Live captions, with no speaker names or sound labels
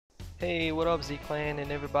Hey, what up Z-Clan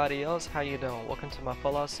and everybody else, how you doing? Welcome to my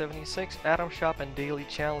Fallout 76 Atom Shop and Daily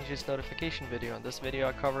Challenges notification video. In this video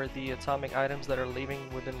I cover the atomic items that are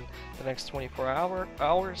leaving within the next 24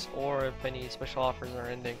 hours, or if any special offers are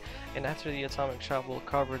ending. And after the atomic shop we'll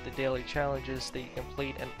cover the daily challenges that you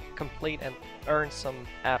complete and earn some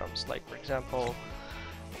atoms. Like for example,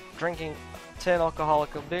 drinking 10 alcoholic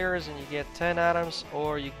beers and you get 10 atoms,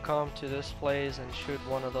 or you come to this place and shoot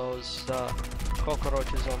one of those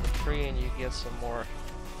cockroaches on the tree and you get some more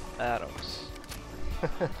atoms.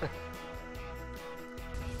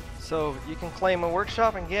 So you can claim a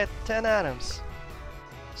workshop and get 10 atoms.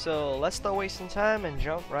 So let's stop wasting time and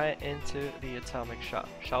jump right into the atomic shop,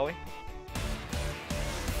 shall we?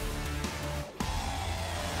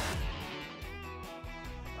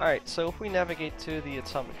 Alright, so if we navigate to the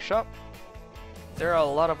atomic shop, there are a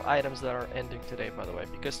lot of items that are ending today, by the way,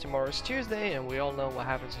 because tomorrow is Tuesday and we all know what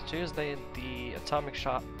happens on Tuesday. The atomic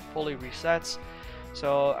shop fully resets.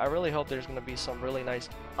 So I really hope there's going to be some really nice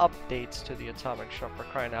updates to the atomic shop, for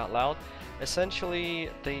crying out loud. Essentially,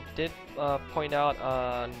 they did point out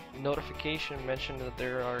a notification mentioned that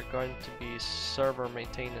there are going to be server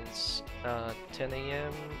maintenance 10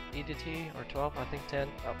 AM EDT or 12, I think 10.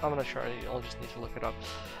 I'm not sure, I'll just need to look it up.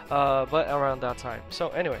 But around that time. So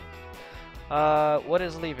anyway. What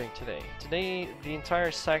is leaving today? Today, the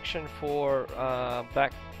entire section for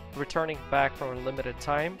returning back from a limited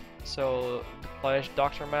time. So the Flash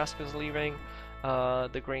Doctor Mask is leaving,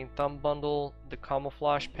 the Green Thumb Bundle, the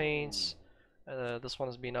Camouflage Paints. This one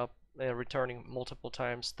has been up returning multiple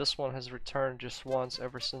times. This one has returned just once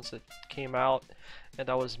ever since it came out, and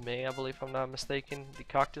that was May, I believe, if I'm not mistaken. The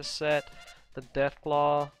Cactus Set, the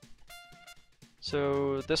Deathclaw.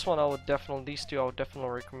 So this one these two I would definitely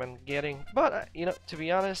recommend getting, but you know, to be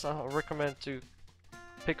honest, I recommend to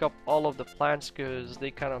pick up all of the plants because they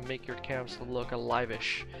kind of make your camps look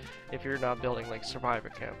alive-ish if you're not building like survivor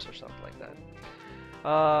camps or something like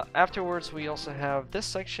that. Afterwards we also have this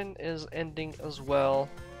section is ending as well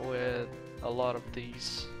with a lot of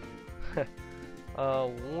these.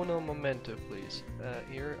 Uno momento please.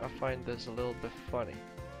 Here I find this a little bit funny.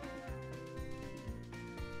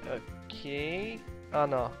 Okay. Oh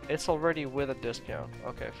no, it's already with a discount.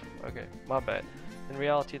 Okay, my bad. In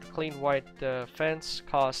reality, the clean white fence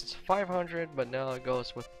costs 500, but now it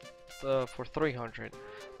goes with for 300.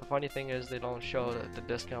 The funny thing is they don't show the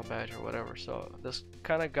discount badge or whatever, so this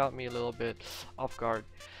kind of got me a little bit off guard.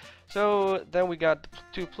 So then we got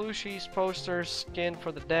two plushies, posters, skin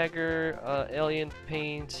for the dagger, alien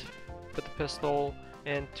paint with the pistol,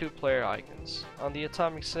 and 2 player icons. On the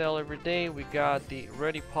atomic sale every day we got the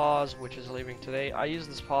Ready Pause, which is leaving today. I use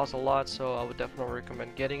this pause a lot, so I would definitely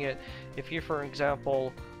recommend getting it. If you, for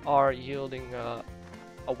example, are yielding a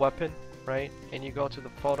weapon, right, and you go to the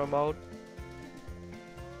photo mode,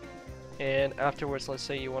 and afterwards let's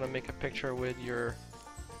say you want to make a picture with your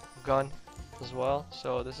gun as well.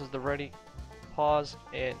 So this is the Ready Pause,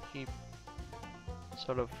 and he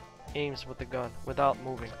sort of aims with the gun without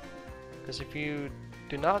moving. Because if you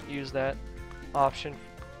do not use that option,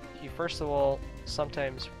 he first of all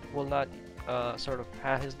sometimes will not sort of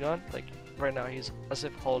have his gun. Like right now he's as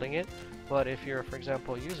if holding it, but if you're, for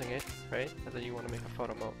example, using it, right, and then you want to make a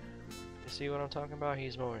photo mode, you see what I'm talking about?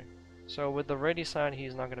 He's moving. So with the ready sign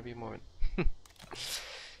he's not going to be moving.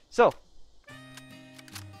 So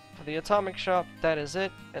for the atomic shop, that is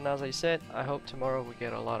it, and as I said, I hope tomorrow we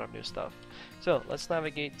get a lot of new stuff. So let's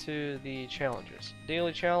navigate to the challenges.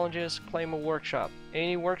 Daily challenges: claim a workshop.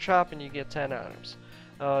 Any workshop and you get 10 items.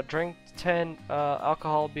 Drink 10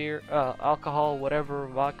 alcohol, whatever,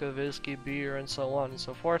 vodka, whiskey, beer, and so on and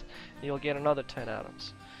so forth, and you'll get another 10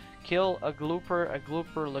 items. Kill a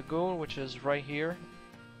glooper lagoon, which is right here.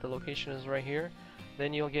 The location is right here.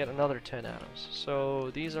 Then you'll get another 10 items.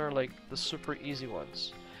 So these are like the super easy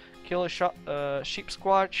ones. Kill a sheep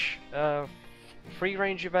squatch. Free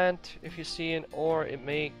range event if you see it, or it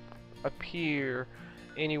may appear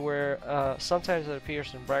anywhere. Sometimes it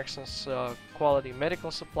appears in Braxton's quality medical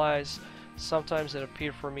supplies. Sometimes it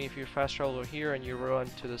appeared for me if you fast travel here and you run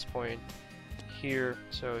to this point here.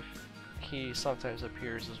 So if he sometimes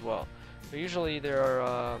appears as well. But usually there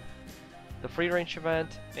are the free range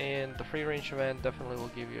event, and the free range event definitely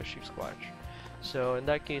will give you a sheep squatch. So in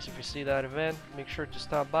that case, if you see that event, make sure to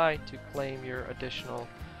stop by to claim your additional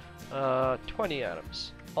 20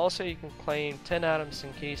 atoms. Also, you can claim 10 atoms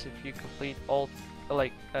in case if you complete all,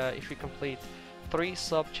 if you complete 3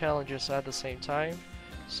 sub challenges at the same time.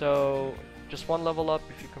 So just one level up.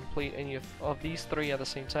 If you complete any of these 3 at the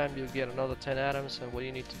same time, you'll get another 10 atoms. And what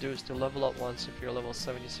you need to do is to level up once if you're level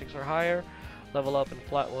 76 or higher, level up in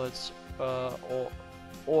Flatwoods, or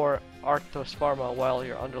or Arctos Pharma while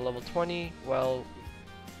you're under level 20, while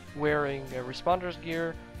wearing a responder's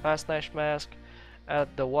gear, fast dash mask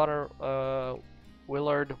at the Willard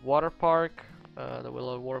Water Park. The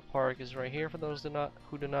Willard Water Park is right here for those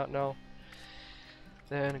who do not know.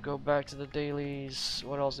 Then go back to the dailies.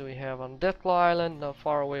 What else do we have on Deathclaw Island? Not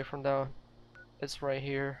far away from down. It's right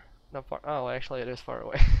here. Not far. Oh, actually, it is far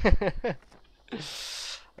away.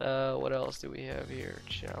 What else do we have here?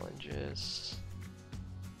 Challenges.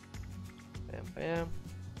 Bam, bam.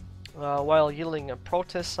 While yielding a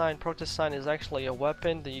protest sign is actually a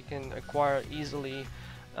weapon that you can acquire easily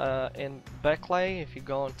in Beckley. If you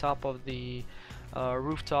go on top of the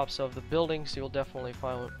rooftops of the buildings, you'll definitely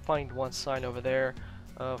find one sign over there.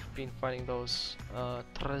 I've been finding those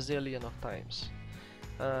trazillion of times.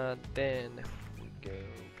 Then we go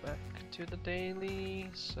back to the daily.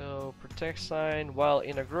 So protect sign while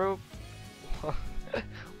in a group,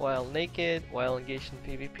 while naked, while engaged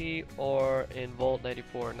in PvP, or in Vault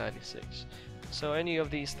 94 or 96. So any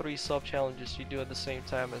of these 3 sub challenges you do at the same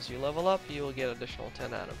time as you level up, you will get additional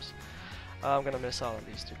 10 items. I'm gonna miss out on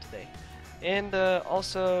these 2 today. And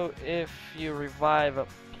also, if you revive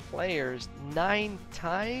players 9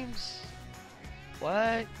 times,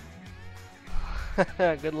 what?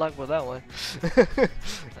 Good luck with that one.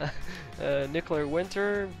 Nuclear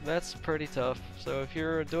Winter, that's pretty tough. So if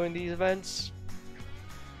you're doing these events,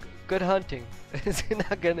 good hunting. It's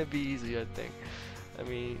not gonna be easy, I think. I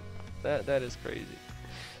mean, that is crazy.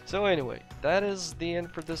 So anyway, that is the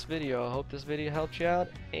end for this video. I hope this video helped you out,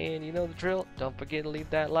 and you know the drill. Don't forget to leave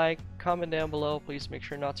that like, comment down below. Please make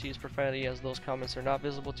sure not to use profanity, as those comments are not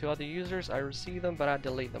visible to other users. I receive them, but I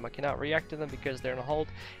delete them. I cannot react to them because they're in a hold,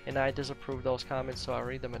 and I disapprove those comments, so I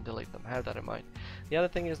read them and delete them. Have that in mind. The other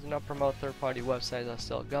thing is, do not promote third-party websites that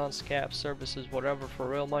sell guns, caps, services, whatever for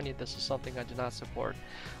real money. This is something I do not support.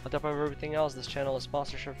 On top of everything else, this channel is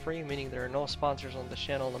sponsorship free, meaning there are no sponsors on the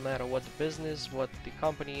channel, no matter what the business, what the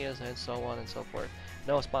company is, and so on and so forth.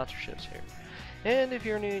 No sponsorships here. And if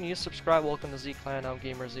you're new and you subscribe, welcome to Z Clan. I'm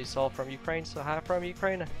Gamer Z Sol from Ukraine, so hi from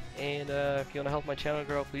Ukraine. And if you want to help my channel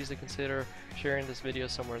grow, please do consider sharing this video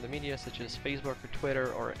somewhere in the media, such as Facebook or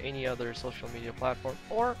Twitter or any other social media platform,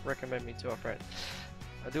 or recommend me to a friend.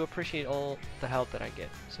 I do appreciate all the help that I get.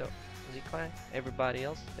 So, Z Clan, everybody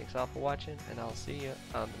else, thanks all for watching, and I'll see you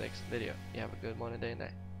on the next video. You have a good morning, day, and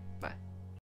night. Bye.